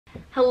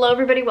Hello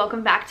everybody,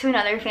 welcome back to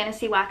another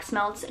Fantasy Wax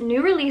Melts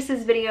new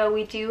releases video.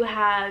 We do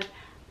have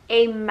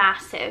a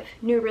massive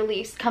new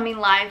release coming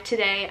live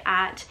today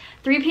at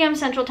 3 p.m.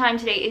 Central Time.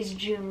 Today is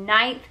June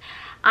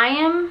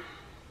 9th.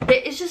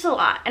 It's just a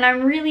lot, and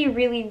I'm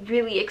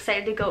really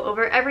excited to go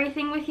over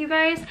everything with you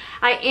guys.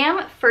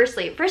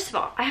 First of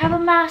all, I have a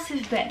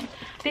massive bin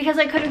because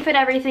I couldn't fit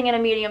everything in a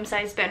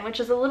medium-sized bin,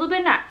 which is a little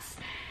bit nuts.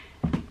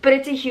 But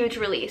it's a huge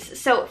release.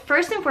 So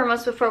first and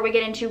foremost, before we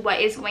get into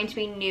what is going to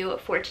be new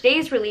for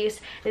today's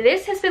release,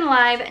 this has been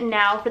live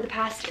now for the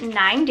past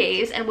 9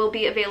 days and will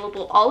be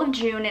available all of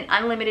June in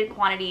unlimited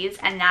quantities,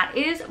 and that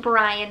is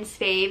Brian's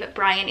fave.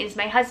 Brian is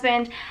my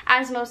husband.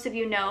 As most of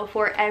you know,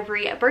 for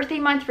every birthday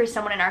month for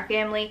someone in our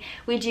family,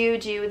 we do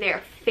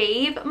their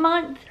fave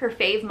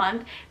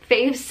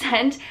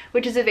scent,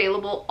 which is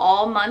available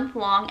all month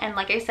long, and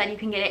like I said, you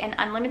can get it in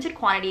unlimited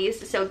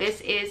quantities. So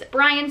this is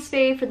Brian's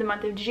fave for the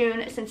month of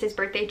June, since his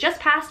birthday just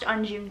passed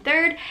on June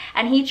 3rd,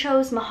 and he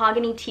chose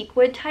mahogany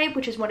teakwood type,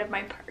 which is one of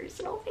my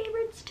personal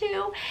favorites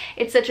too.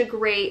 It's such a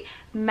great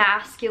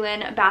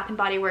masculine Bath and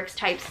Body Works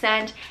type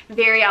scent,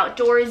 very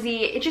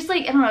outdoorsy. It just,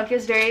 like, I don't know, it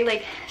gives very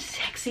like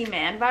sexy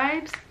man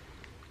vibes.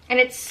 And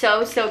it's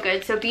so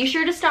good. So be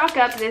sure to stock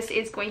up. This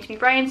is going to be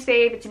Brian's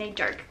fave. It's in a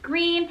dark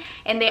green,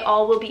 and they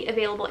all will be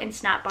available in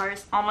snap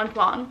bars all month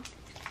long.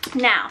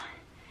 Now,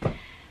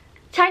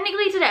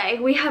 technically today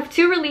we have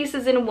two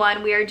releases in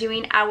one. We are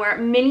doing our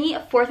mini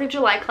 4th of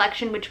July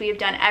collection, which we have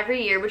done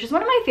every year, which is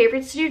one of my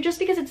favorites to do just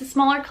because it's a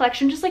smaller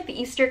collection, just like the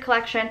Easter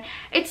collection.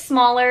 It's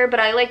smaller,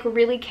 but I like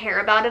really care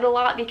about it a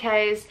lot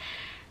because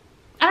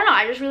I don't know,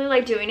 I just really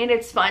like doing it.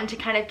 It's fun to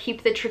kind of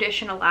keep the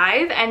tradition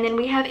alive. And then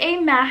we have a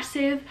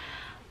massive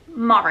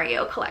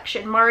Mario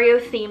collection, Mario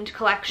themed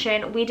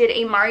collection. We did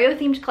a Mario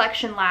themed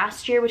collection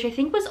last year, which I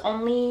think was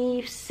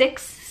only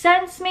 6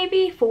 cents,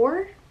 maybe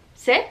 4,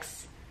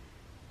 6.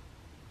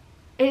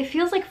 It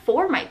feels like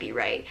 4 might be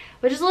right,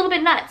 which is a little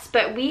bit nuts,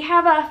 but we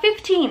have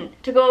 15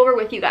 to go over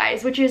with you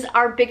guys, which is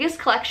our biggest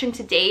collection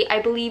to date.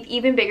 I believe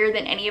even bigger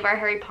than any of our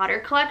Harry Potter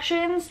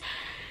collections.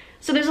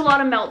 So there's a lot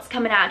of melts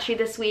coming at you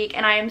this week,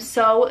 and I am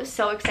so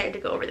excited to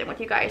go over them with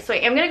you guys. So I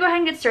am going to go ahead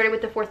and get started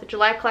with the 4th of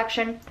July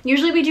collection.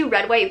 Usually we do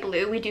red, white,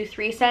 blue. We do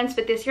 3 scents,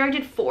 but this year I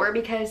did 4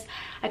 because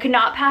I could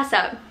not pass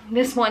up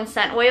this one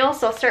scent oil.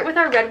 So I'll start with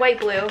our red, white,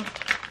 blue,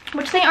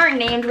 which they aren't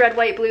named red,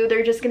 white, blue.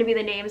 They're just going to be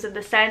the names of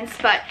the scents,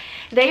 but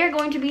they are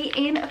going to be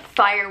in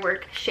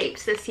firework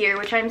shapes this year,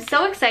 which I'm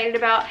so excited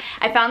about.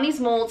 I found these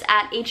molds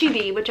at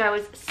HEB, which I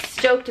was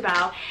stoked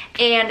about,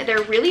 and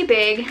they're really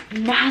big,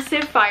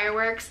 massive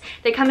fireworks.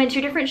 They come in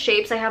 2 different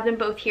shapes. I have them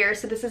both here.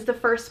 So this is the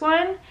first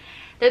one.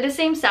 They're the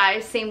same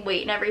size, same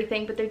weight and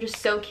everything, but they're just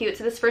so cute.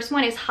 So this first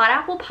one is hot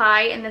apple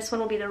pie, and this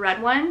one will be the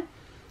red one.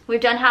 We've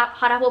done hot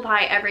apple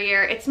pie every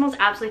year. It smells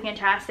absolutely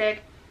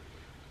fantastic.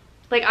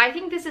 Like, I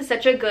think this is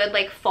such a good,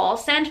 like, fall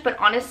scent, but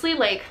honestly,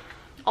 like,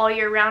 all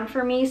year round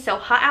for me. So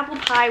hot apple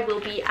pie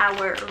will be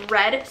our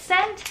red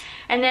scent.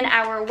 And then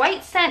our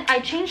white scent,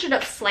 I changed it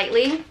up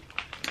slightly.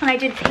 And I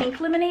did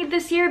pink lemonade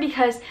this year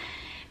because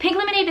pink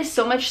lemonade is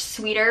so much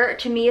sweeter.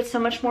 To me, it's so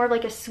much more of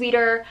like a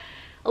sweeter,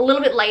 a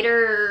little bit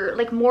lighter,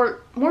 like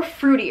more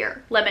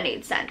fruitier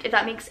lemonade scent, if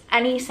that makes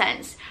any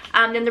sense,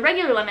 than the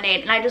regular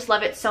lemonade. And I just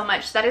love it so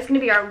much. So that is going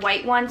to be our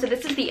white one. So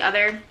this is the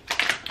other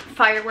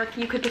firework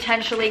you could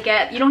potentially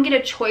get. You don't get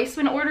a choice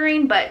when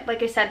ordering, but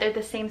like I said, they're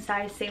the same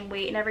size, same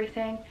weight and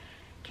everything.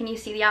 Can you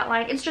see the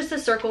outline? It's just a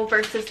circle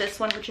versus this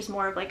one, which is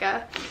more of like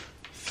a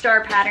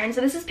star pattern.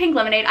 So this is pink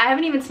lemonade. I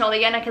haven't even smelled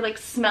it yet, and I could like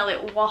smell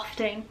it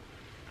wafting.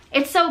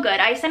 It's so good.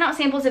 I sent out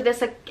samples of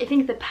this, like, I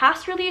think the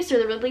past release or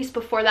the release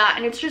before that,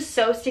 and it's just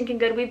so stinking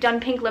good. We've done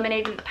pink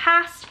lemonade in the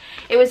past.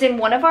 It was in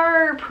one of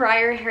our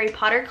prior Harry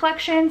Potter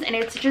collections, and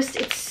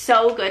it's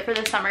so good for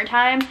the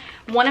summertime.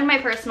 One of my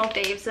personal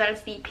faves. So that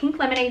is the pink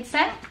lemonade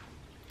scent.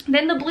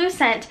 Then the blue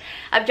scent,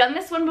 I've done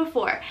this one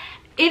before.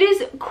 It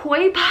is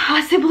quite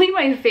possibly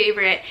my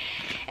favorite,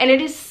 and it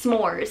is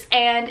s'mores.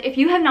 And if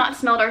you have not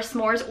smelled our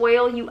s'mores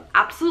oil, you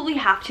absolutely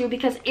have to,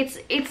 because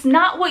it's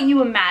not what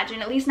you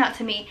imagine, at least not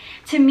to me.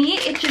 To me,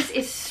 it just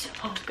is so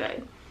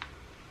good.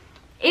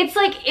 It's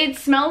like, it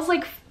smells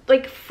like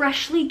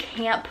freshly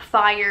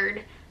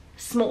campfired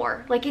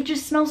s'more. Like, it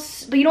just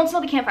smells, but you don't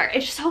smell the campfire.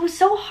 It's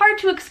so hard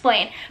to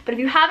explain, but if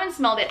you haven't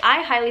smelled it,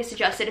 I highly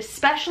suggest it,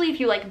 especially if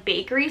you like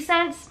bakery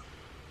scents.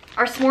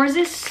 Our s'mores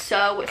is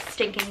so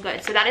stinking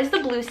good. So that is the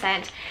blue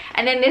scent.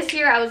 And then this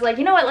year I was like,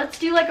 you know what, let's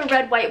do like a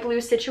red, white, blue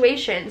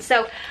situation.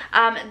 So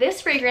this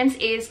fragrance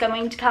is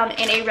going to come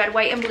in a red,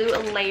 white, and blue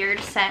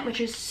layered scent,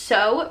 which is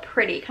so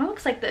pretty. Kind of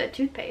looks like the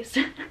toothpaste.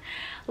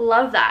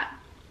 Love that.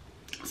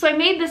 So I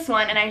made this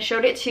one and I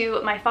showed it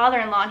to my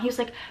father-in-law, and he was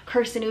like,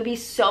 Kirsten, it would be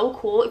so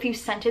cool if you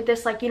scented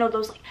this, like, you know,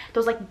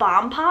 those like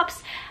bomb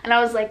pops. And I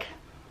was like,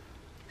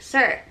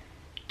 sir,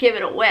 give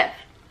it a whiff.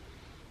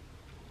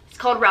 It's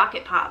called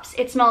Rocket Pops.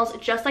 It smells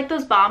just like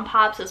those bomb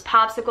pops, those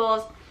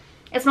popsicles.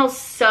 It smells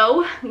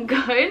so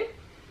good.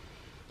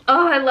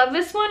 Oh, I love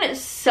this one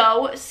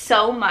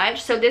so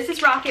much. So this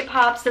is Rocket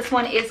Pops. This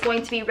one is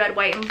going to be red,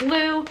 white, and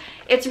blue.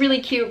 It's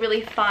really cute,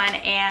 really fun.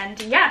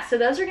 And yeah, so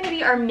those are going to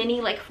be our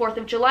mini like 4th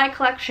of July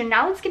collection.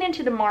 Now let's get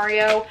into the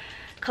Mario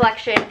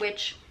collection,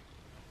 which,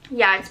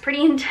 yeah, it's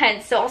pretty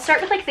intense. So I'll start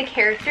with like the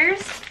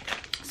characters.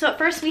 So at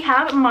first we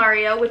have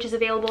Mario, which is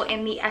available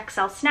in the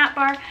XL Snap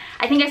Bar.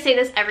 I think I say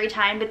this every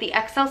time, but the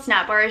XL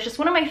Snap Bar is just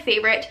one of my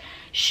favorite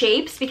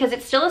shapes because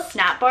it's still a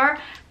snap bar,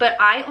 but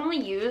I only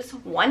use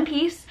one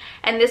piece,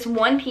 and this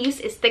one piece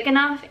is thick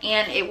enough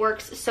and it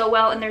works so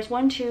well. And there's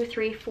 1, 2,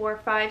 3, 4,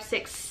 5,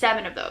 6,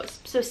 7 of those,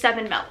 so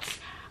 7 melts.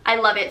 I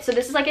love it. So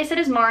this is, like I said,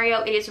 is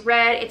Mario. It is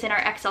red. It's in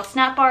our XL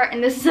Snap Bar,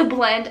 and this is a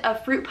blend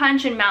of Fruit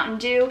Punch and Mountain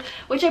Dew,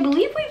 which I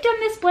believe we've done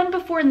this blend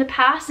before in the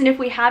past, and if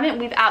we haven't,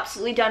 we've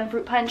absolutely done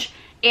Fruit Punch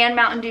and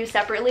Mountain Dew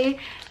separately,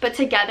 but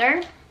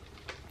together,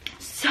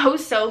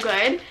 so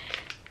good.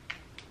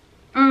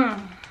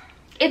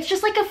 It's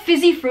just like a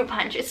fizzy fruit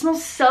punch. It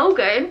smells so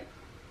good.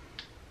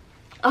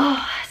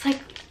 Oh, it's like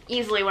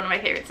easily one of my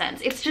favorite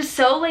scents. It's just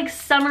so like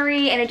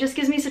summery, and it just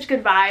gives me such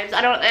good vibes.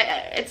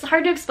 It's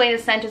hard to explain a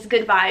scent as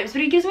good vibes,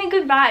 but it gives me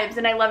good vibes,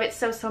 and I love it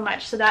so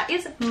much. So that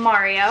is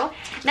Mario.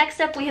 Next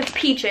up we have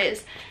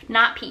Peaches,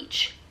 not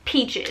Peach.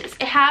 Peaches.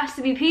 It has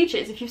to be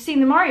Peaches. If you've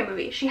seen the Mario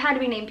movie, she had to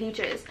be named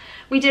Peaches.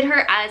 We did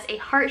her as a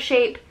heart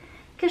shape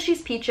because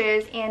she's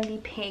Peaches and the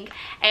pink,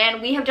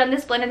 and we have done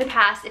this blend in the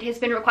past. It has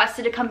been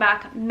requested to come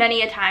back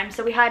many a time,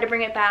 so we had to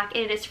bring it back.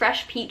 It is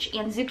fresh peach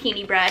and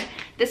zucchini bread.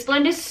 This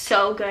blend is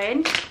so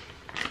good.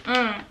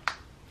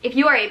 If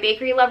you are a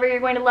bakery lover, you're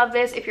going to love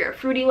this. If you're a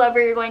fruity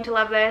lover, you're going to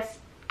love this.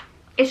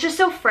 It's just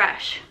so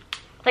fresh.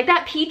 Like,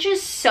 that peach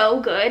is so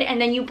good, and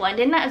then you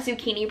blend in that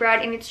zucchini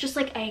bread, and it's just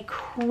like a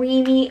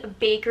creamy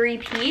bakery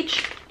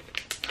peach.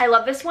 I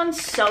love this one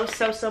so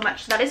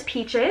much. So that is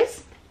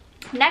Peaches.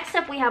 Next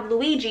up we have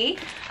Luigi.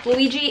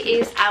 Luigi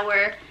is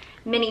our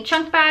mini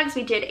chunk bags.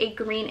 We did a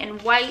green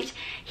and white.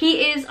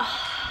 He is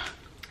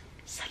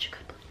such a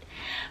good blend.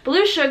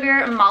 Blue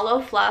Sugar,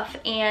 Mallow Fluff,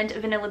 and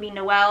Vanilla Bean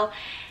Noel.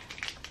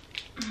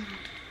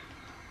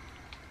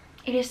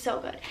 It is so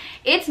good.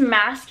 It's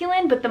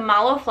masculine, but the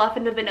Mallow Fluff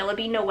and the Vanilla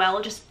Bean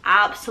Noel just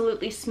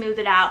absolutely smooth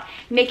it out.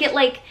 Make it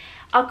like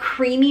a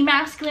creamy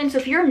masculine. So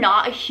if you're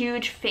not a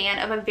huge fan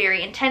of a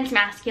very intense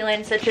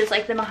masculine, such as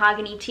like the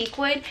Mahogany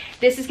Teakwood,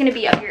 this is going to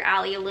be up your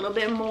alley a little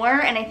bit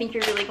more, and I think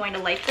you're really going to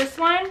like this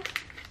one.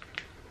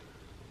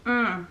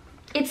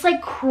 It's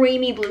like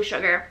creamy Blue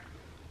Sugar.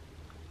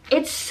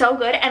 It's so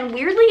good, and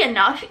weirdly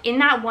enough, in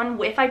that one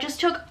whiff I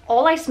just took,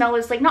 all I smell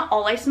is like, not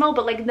all I smell,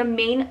 but like the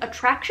main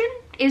attraction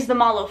is the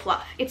Mallow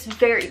Fluff. It's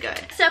very good.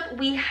 Next up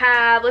we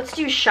have, let's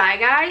do Shy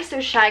Guy.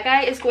 So Shy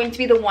Guy is going to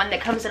be the one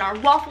that comes in our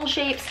waffle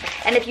shapes,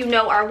 and if you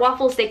know our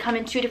waffles, they come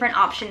in 2 different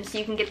options. So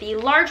you can get the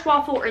large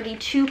waffle or the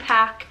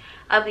 2-pack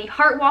of the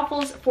heart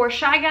waffles. For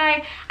Shy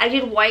Guy, I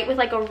did white with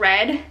like a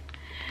red,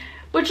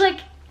 which, like,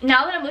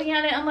 now that I'm looking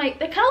at it, I'm like,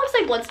 that kind of looks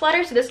like blood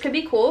splatter, so this could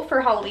be cool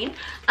for Halloween.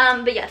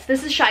 But yes,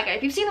 this is Shy Guy.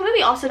 If you've seen the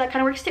movie, also that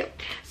kind of works too.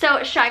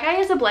 So Shy Guy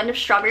is a blend of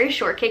strawberry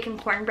shortcake and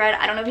cornbread.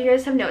 I don't know if you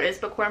guys have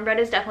noticed, but cornbread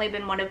has definitely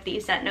been one of the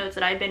scent notes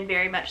that I've been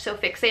very much so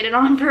fixated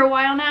on for a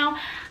while now.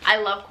 I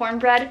love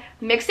cornbread.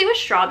 Mix it with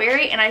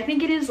strawberry, and I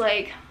think it is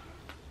like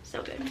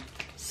so good.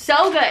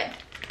 So good.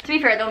 To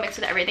be fair, don't mix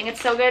with everything.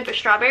 It's so good, but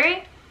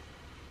strawberry,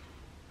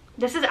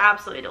 this is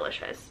absolutely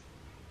delicious.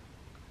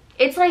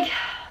 It's like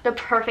the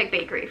perfect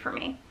bakery for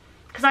me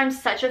because I'm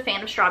such a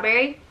fan of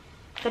strawberry.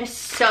 That is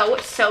so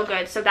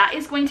good. So that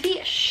is going to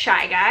be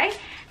Shy Guy.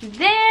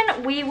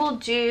 Then we will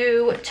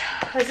do,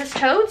 is this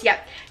Toads?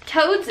 Yep.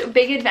 Toads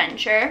Big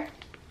Adventure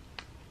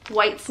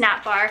white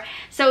snap bar.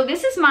 So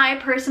this is my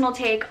personal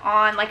take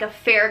on like a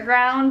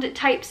fairground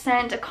type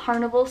scent, a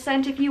carnival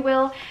scent if you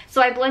will.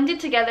 So I blended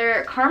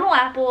together caramel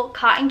apple,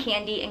 cotton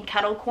candy, and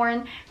kettle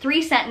corn,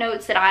 3 scent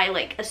notes that I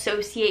like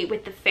associate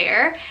with the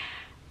fair.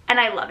 And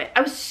I love it.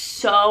 I was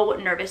so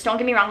nervous. Don't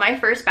get me wrong. My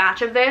first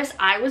batch of this,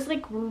 I was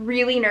like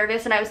really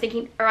nervous, and I was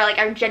thinking, or like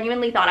I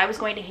genuinely thought I was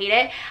going to hate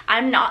it.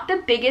 I'm not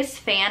the biggest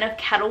fan of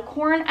kettle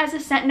corn as a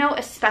scent note,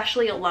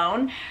 especially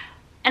alone.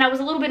 And I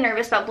was a little bit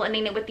nervous about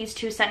blending it with these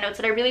 2 scent notes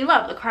that I really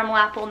love, the caramel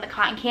apple and the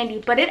cotton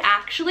candy, but it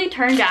actually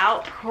turned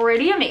out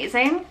pretty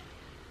amazing.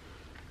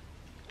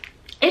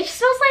 It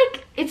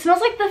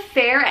smells like the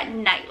fair at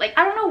night. Like,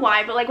 I don't know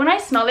why, but like when I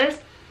smell this,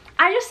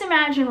 I just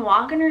imagine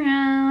walking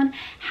around,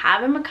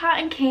 having my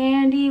cotton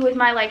candy with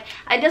my, like,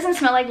 it doesn't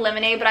smell like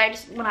lemonade, but I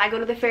just, when I go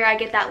to the fair, I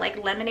get that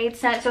like lemonade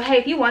scent. So hey,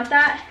 if you want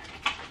that,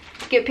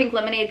 get pink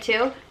lemonade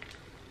too.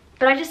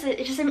 But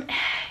it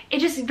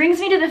just brings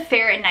me to the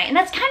fair at night, and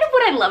that's kind of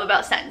what I love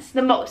about scents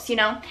the most, you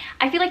know?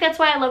 I feel like that's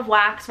why I love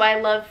wax, why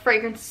I love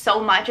fragrance so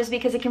much, is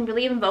because it can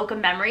really invoke a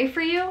memory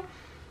for you.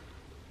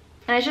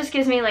 And it just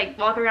gives me like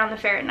walk around the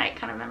fair at night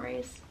kind of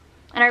memories.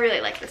 And I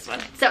really like this one.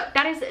 So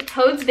that is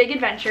Toad's Big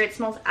Adventure. It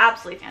smells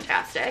absolutely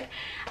fantastic.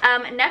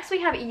 Next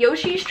we have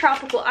Yoshi's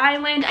Tropical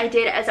Island. I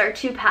did as our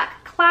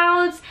 2-pack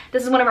clouds.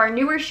 This is one of our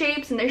newer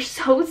shapes and they're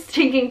so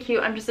stinking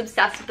cute. I'm just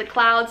obsessed with the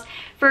clouds.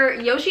 For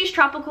Yoshi's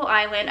Tropical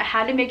Island, I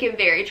had to make it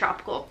very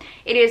tropical.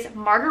 It is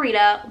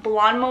Margarita,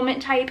 Blonde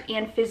Moment Type,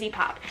 and Fizzy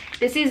Pop.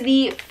 This is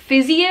the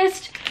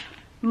fizziest,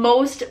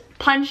 most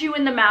punch you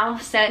in the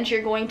mouth scent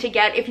you're going to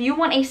get. If you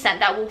want a scent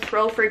that will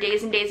throw for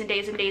days and days and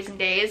days and days and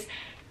days,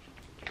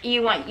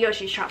 you want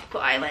Yoshi's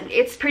Tropical Island.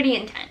 It's pretty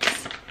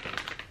intense.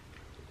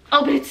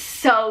 Oh, but it's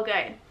so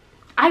good.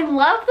 I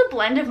love the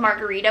blend of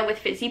Margarita with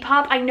Fizzy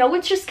Pop. I know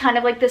it's just kind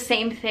of like the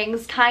same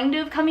things kind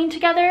of coming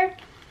together,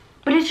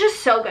 but it's just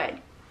so good.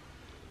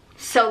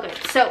 So good.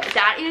 So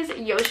that is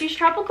Yoshi's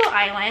Tropical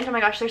Island. Oh my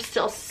gosh, there's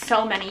still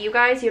so many, you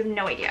guys. You have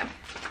no idea.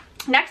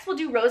 Next, we'll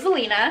do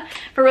Rosalina.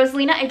 For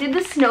Rosalina, I did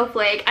the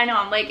snowflake. I know,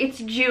 I'm like, it's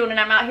June and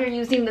I'm out here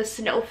using the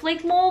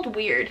snowflake mold.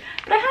 Weird.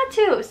 But I had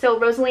to. So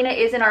Rosalina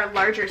is in our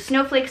larger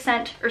snowflake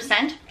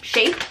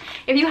shape.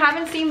 If you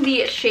haven't seen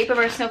the shape of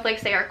our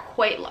snowflakes, they are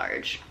quite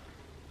large.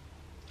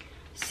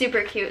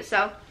 Super cute.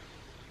 So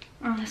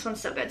this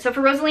one's so good. So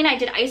for Rosalina, I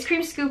did ice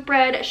cream scoop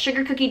bread,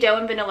 sugar cookie dough,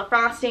 and vanilla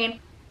frosting.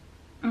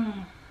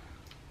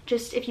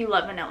 Just if you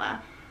love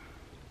vanilla,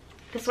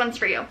 this one's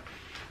for you.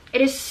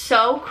 It is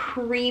so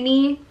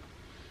creamy,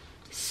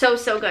 so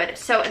good.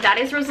 So that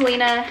is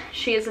Rosalina.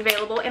 She is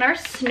available in our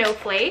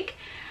snowflake.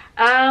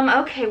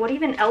 Okay, what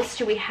even else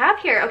do we have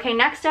here? Okay,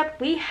 next up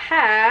we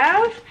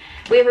have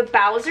a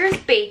Bowser's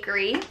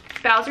Bakery.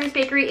 Bowser's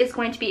Bakery is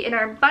going to be in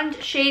our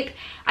bundt shape.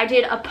 I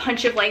did a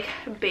bunch of like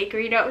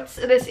bakery notes.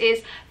 This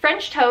is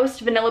French toast,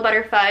 vanilla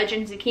butter fudge,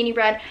 and zucchini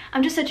bread.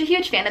 I'm just such a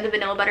huge fan of the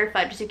vanilla butter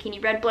fudge zucchini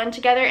bread blend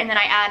together, and then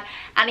I add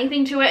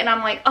anything to it and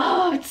I'm like,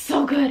 oh, it's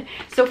so good.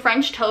 So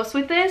French toast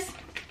with this,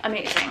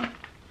 amazing.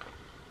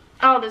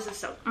 Oh, this is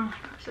so, oh my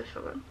gosh, this is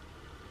so good.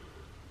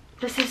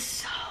 This is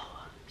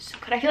so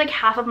good. I feel like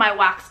half of my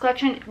wax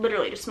collection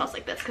literally just smells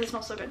like this because it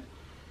smells so good.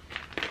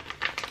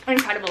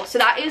 Incredible. So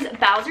that is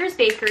Bowser's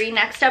Bakery.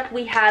 Next up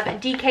we have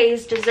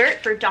DK's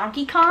Dessert for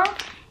Donkey Kong.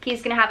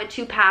 He's gonna have a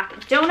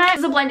 2-pack donut. This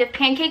is a blend of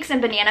pancakes and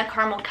banana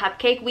caramel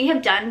cupcake. We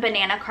have done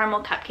banana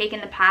caramel cupcake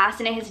in the past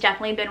and it has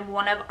definitely been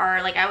one of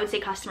our, like, I would say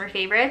customer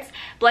favorites.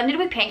 Blended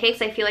with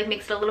pancakes, I feel like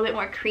makes it a little bit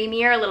more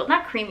creamier,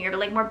 not creamier, but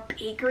like more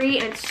bakery,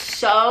 and it's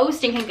so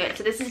stinking good.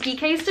 So this is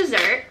DK's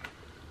Dessert.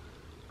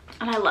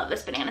 And I love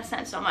this banana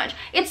scent so much.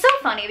 It's so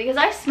funny because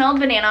I smelled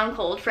banana on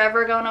cold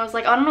forever ago and I was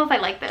like, oh, I don't know if I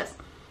like this.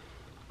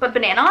 But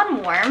banana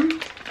on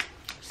warm,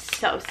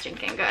 so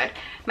stinking good.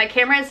 My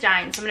camera is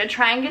dying, so I'm gonna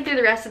try and get through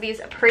the rest of these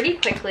pretty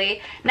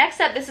quickly.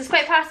 Next up, this is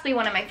quite possibly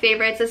one of my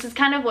favorites. This is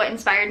kind of what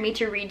inspired me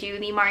to redo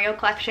the Mario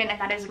collection, and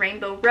that is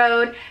Rainbow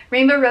Road.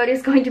 Rainbow Road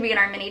is going to be in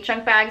our mini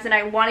chunk bags, and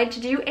I wanted to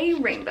do a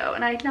rainbow,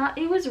 and I thought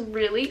it was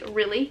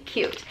really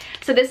cute.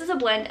 So this is a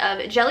blend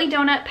of jelly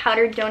donut,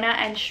 powdered donut,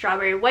 and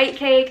strawberry white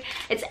cake.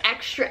 It's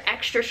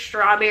extra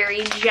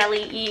strawberry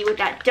jelly-y with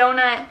that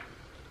donut.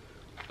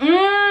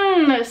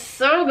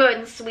 So good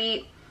and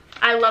sweet.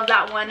 I love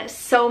that one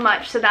so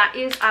much. So that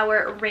is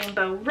our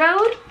Rainbow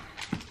Road.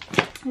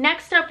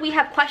 Next up we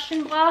have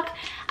Question Block.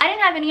 I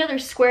didn't have any other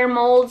square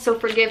molds, so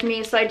forgive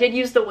me. So I did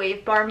use the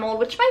wave bar mold,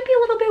 which might be a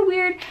little bit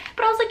weird,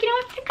 but I was like, you know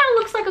what, it kind of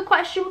looks like a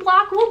question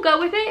block. We'll go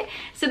with it.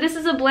 So this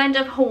is a blend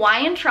of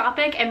Hawaiian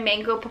Tropic and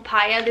Mango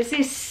Papaya. This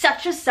is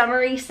such a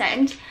summery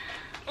scent.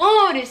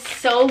 Oh, it is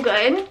so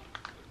good.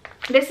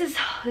 This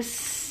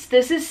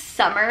is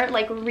summer,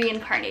 like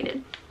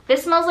reincarnated.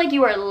 This smells like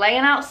you are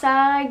laying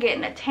outside,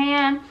 getting a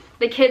tan.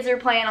 The kids are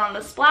playing on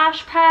the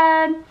splash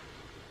pad.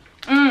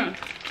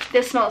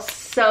 This smells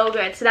so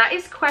good. So that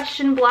is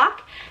Question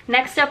Block.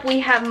 Next up we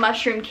have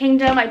Mushroom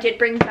Kingdom. I did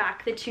bring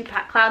back the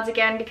 2-pack clouds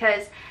again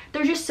because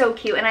they're just so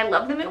cute and I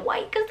love them in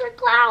white because they're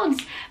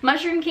clouds.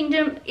 Mushroom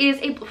Kingdom is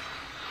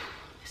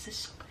this is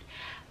so good.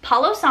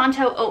 Palo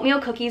Santo oatmeal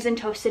cookies and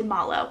toasted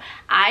mallow.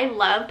 I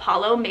love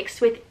Palo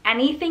mixed with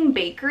anything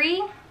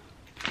bakery.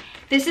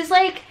 This is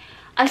like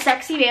a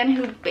sexy man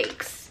who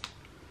bakes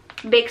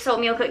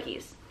oatmeal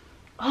cookies.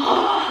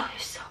 Oh,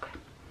 it's so good.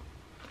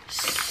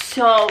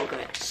 So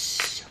good.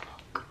 So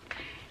good.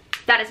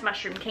 That is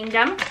Mushroom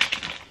Kingdom.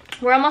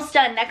 We're almost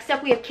done. Next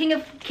up we have King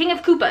of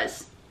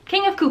Koopas.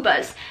 King of the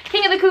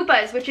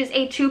Koopas, which is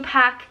a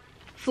 2-pack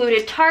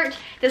fluted tart.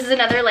 This is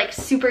another like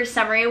super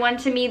summery one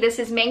to me. This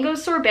is mango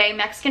sorbet,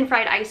 Mexican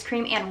fried ice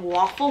cream, and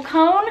waffle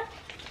cone.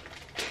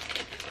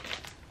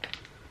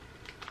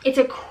 It's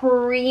a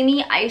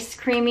creamy, ice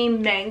creamy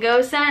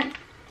mango scent.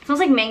 It smells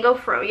like mango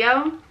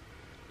froyo.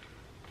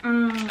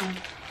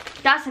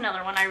 That's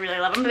another one I really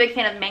love. I'm a big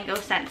fan of mango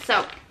scents,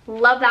 so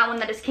love that one.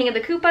 That is King of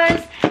the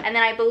Koopas. And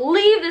then I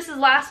believe this is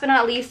last but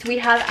not least, we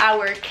have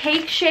our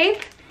cake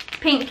shape,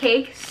 pink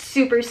cake,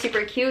 super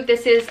cute.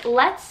 This is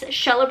Let's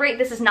Celebrate.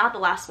 This is not the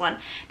last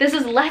one. This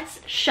is Let's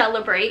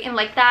Celebrate, and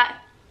like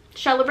that,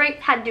 celebrate,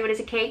 had to do it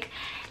as a cake.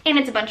 And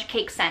it's a bunch of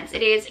cake scents.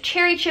 It is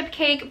cherry chip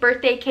cake,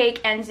 birthday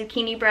cake, and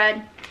zucchini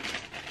bread.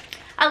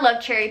 I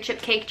love cherry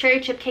chip cake. Cherry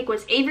chip cake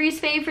was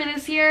Avery's fave for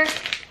this year.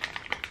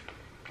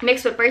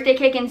 Mixed with birthday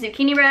cake and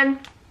zucchini bread.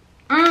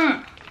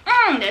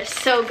 good,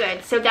 so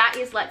good. So that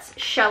is Let's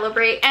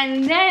Celebrate.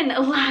 And then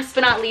last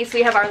but not least,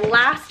 we have our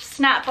last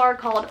snack bar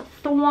called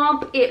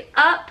Thwomp It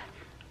Up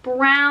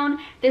Brown.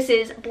 This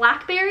is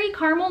blackberry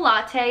caramel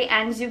latte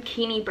and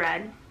zucchini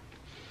bread.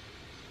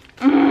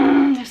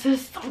 This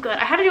is so good.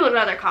 I had to do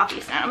another coffee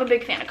snack. I'm a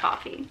big fan of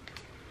coffee.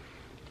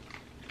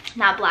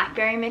 That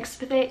blackberry mixed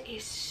with it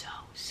is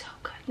so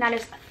good. And that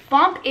is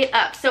Thwomp It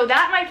Up. So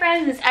that, my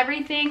friends, is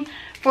everything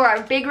for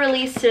our big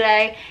release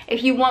today.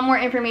 If you want more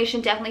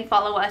information, definitely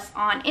follow us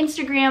on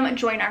Instagram,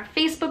 join our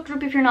Facebook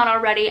group if you're not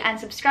already, and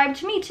subscribe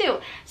to me too.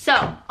 So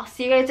I'll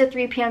see you guys at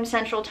 3 p.m.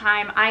 Central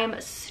Time. I am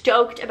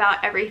stoked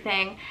about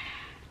everything,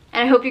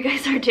 and I hope you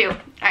guys are too. All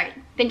right,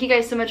 thank you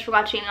guys so much for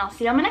watching, and I'll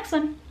see you on my next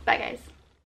one. Bye, guys.